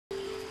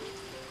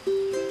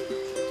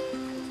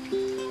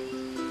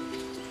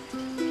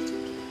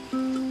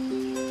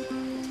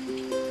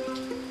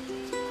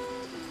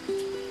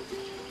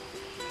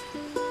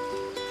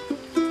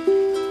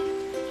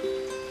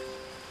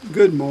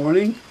Good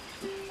morning.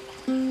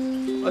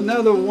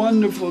 Another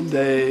wonderful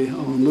day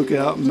on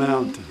Lookout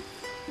Mountain.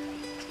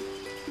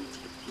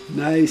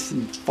 Nice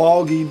and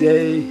foggy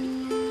day.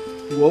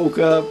 Woke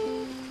up,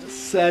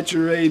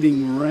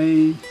 saturating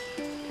rain,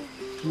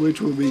 which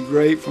will be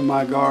great for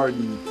my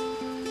garden.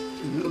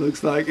 And it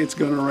looks like it's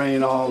going to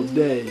rain all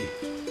day.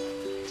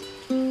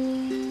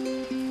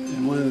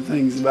 And one of the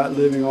things about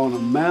living on a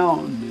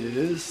mountain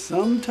is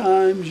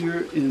sometimes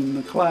you're in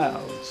the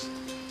clouds.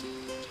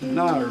 And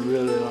I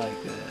really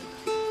like that.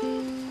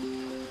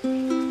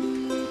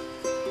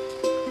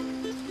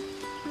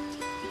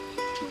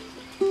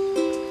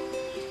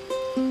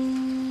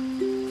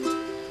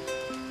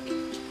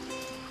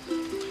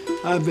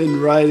 I've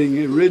been writing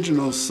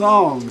original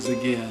songs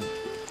again.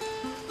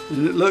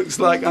 And it looks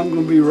like I'm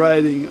going to be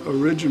writing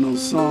original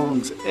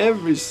songs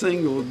every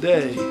single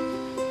day.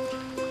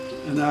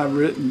 And I've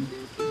written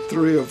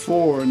 3 or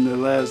 4 in the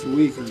last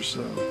week or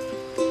so.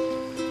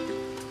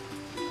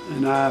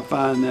 And I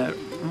find that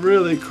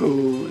really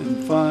cool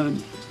and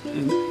fun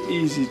and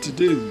easy to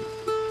do.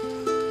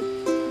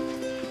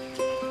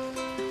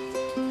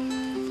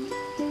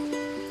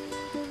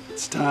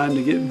 It's time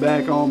to get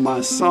back on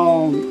my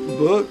song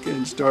book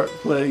and start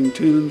playing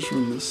tunes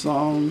from the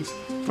songs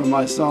from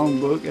my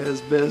songbook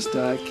as best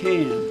I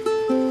can.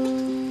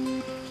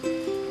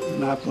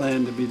 And I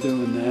plan to be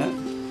doing that.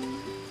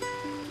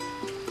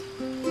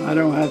 I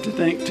don't have to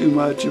think too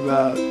much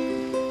about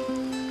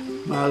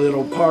my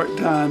little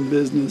part-time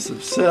business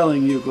of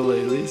selling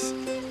ukuleles,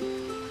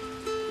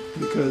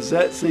 because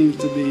that seems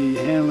to be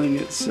handling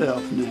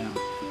itself now.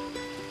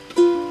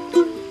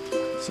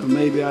 So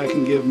maybe I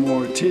can give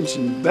more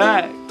attention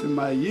back to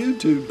my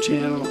YouTube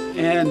channel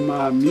and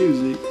my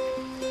music,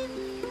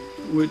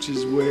 which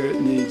is where it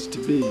needs to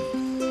be.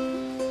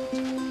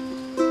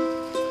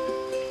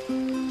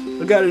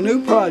 I got a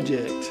new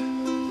project.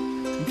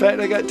 In fact,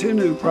 I got 2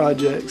 new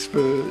projects for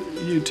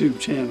YouTube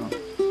channel.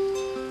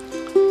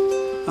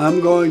 I'm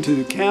going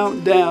to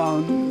count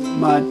down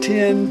my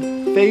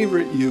 10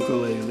 favorite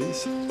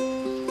ukuleles,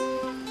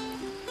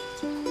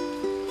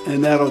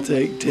 and that'll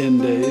take 10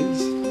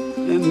 days.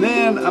 And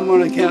then I'm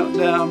going to count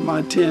down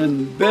my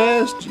 10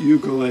 best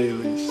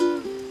ukuleles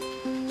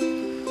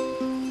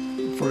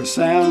for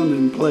sound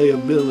and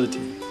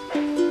playability.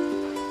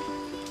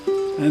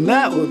 And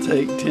that will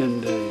take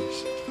 10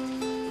 days.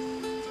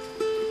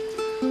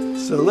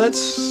 So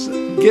let's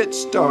get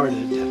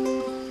started.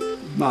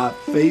 My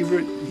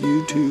favorite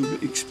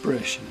YouTube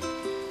expression.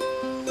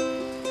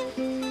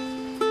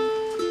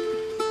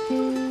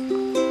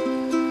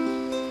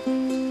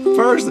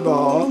 First of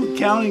all,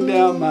 counting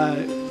down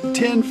my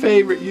 10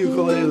 favorite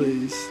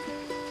ukuleles,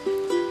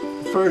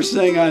 the first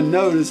thing I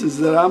notice is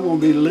that I'm going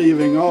to be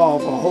leaving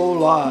off a whole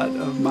lot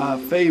of my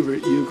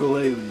favorite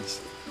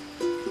ukuleles.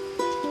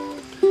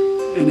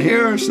 And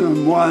here are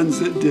some ones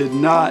that did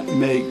not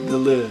make the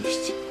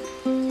list,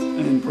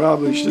 and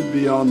probably should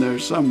be on there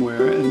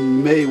somewhere,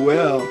 and may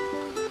well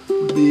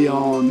be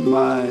on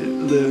my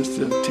list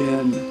of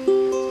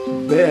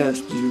 10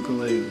 best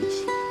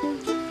ukuleles.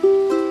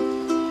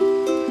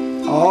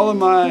 All of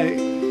my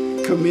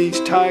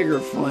Camise Tiger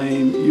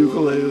Flame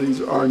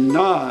ukuleles are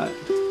not,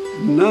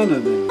 none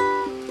of them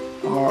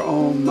are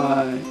on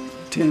my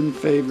 10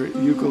 favorite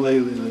ukulele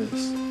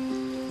list.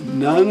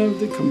 None of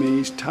the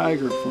Camise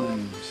Tiger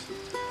Flames.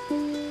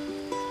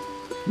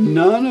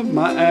 None of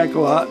my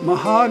Acolyte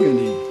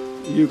Mahogany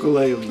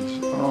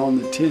ukuleles are on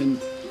the 10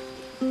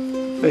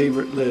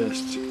 favorite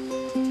list.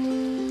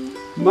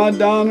 My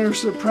Donner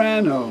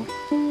Soprano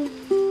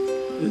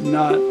is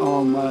not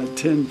on my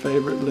 10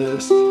 favorite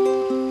list.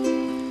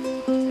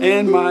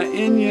 And my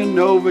Enya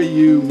Nova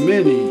U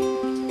Mini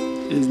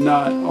is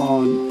not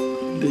on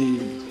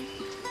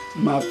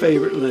my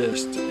favorite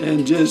list.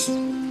 And just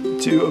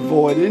to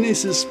avoid any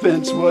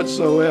suspense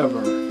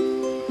whatsoever,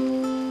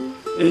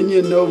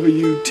 Enya Nova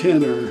U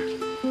Tenor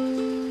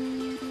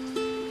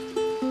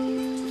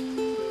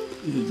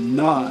is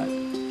not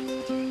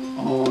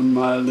on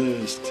my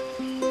list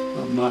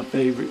of my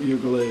favorite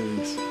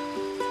ukuleles.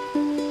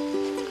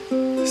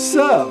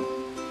 So,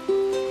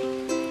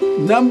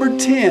 number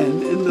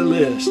 10 in the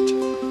list.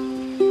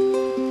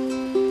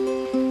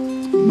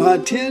 My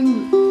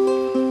 10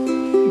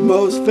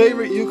 most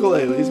favorite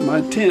ukuleles,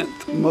 my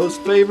 10th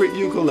most favorite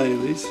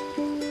ukuleles,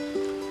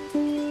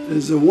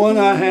 is the one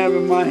I have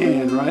in my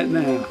hand right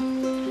now.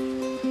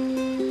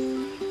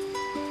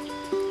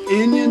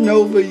 Enya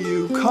Nova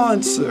U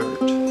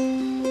Concert.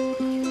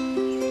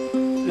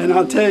 And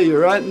I'll tell you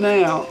right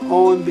now,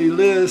 on the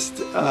list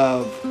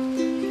of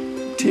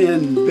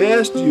 10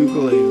 best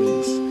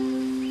ukuleles,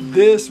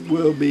 this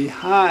will be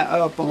high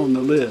up on the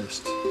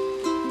list,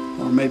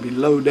 or maybe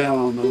low down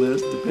on the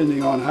list,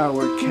 depending on how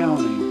we're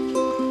counting.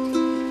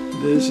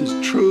 This is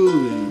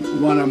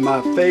truly one of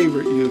my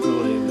favorite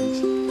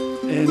ukuleles,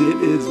 and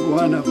it is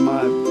one of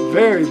my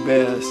very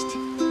best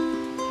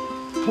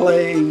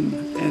playing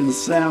and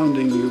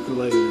sounding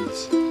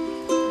ukuleles.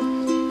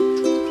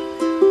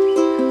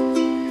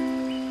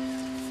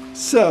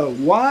 So,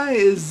 why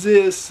is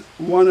this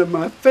one of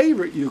my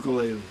favorite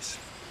ukuleles?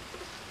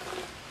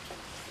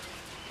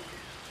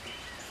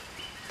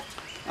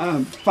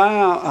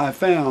 I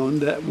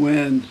found that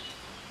when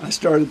I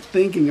started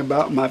thinking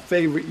about my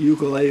favorite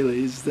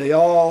ukuleles, they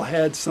all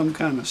had some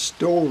kind of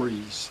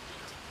stories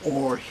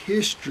or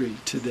history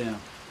to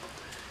them.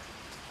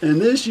 And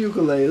this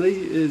ukulele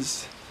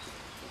is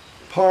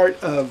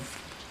part of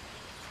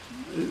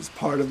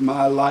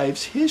my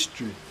life's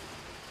history.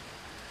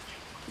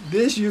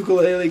 This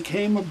ukulele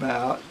came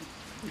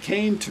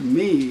to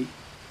me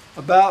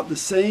about the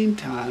same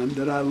time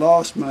that I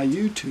lost my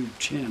YouTube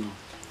channel,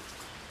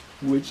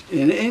 which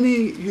in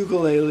any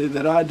ukulele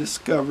that I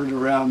discovered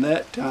around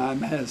that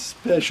time has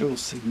special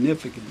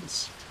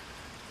significance,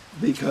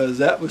 because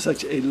that was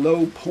such a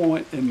low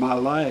point in my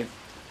life.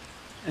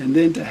 And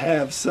then to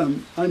have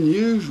some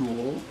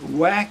unusual,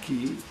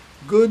 wacky,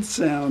 good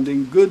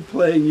sounding, good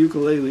playing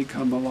ukulele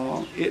come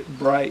along, it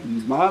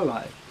brightened my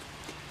life.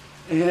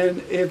 And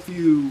if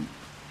you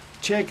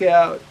check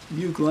out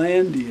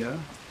Ukulandia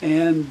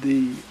and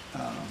the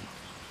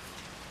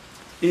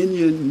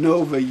Enya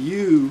Nova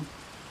U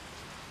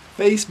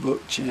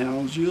Facebook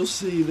channels, you'll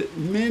see that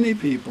many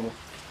people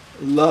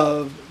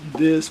love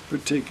this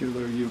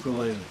particular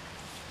ukulele.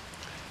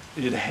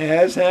 It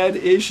has had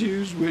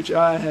issues which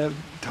I have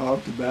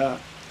talked about,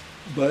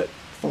 but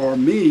for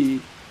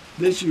me,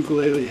 this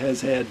ukulele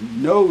has had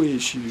no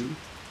issue,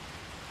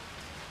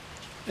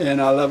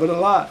 and I love it a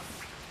lot.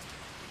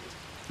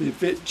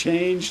 If it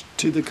changed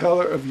to the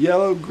color of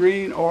yellow,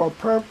 green, or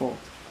purple,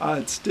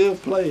 I'd still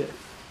play it.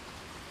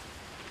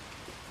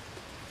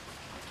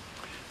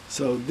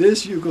 So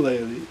this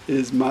ukulele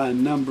is my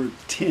number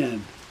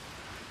 10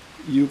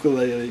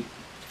 ukulele,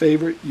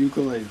 favorite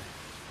ukulele.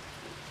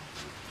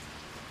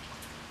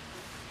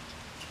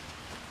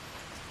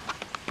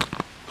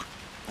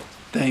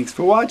 Thanks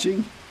for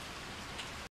watching.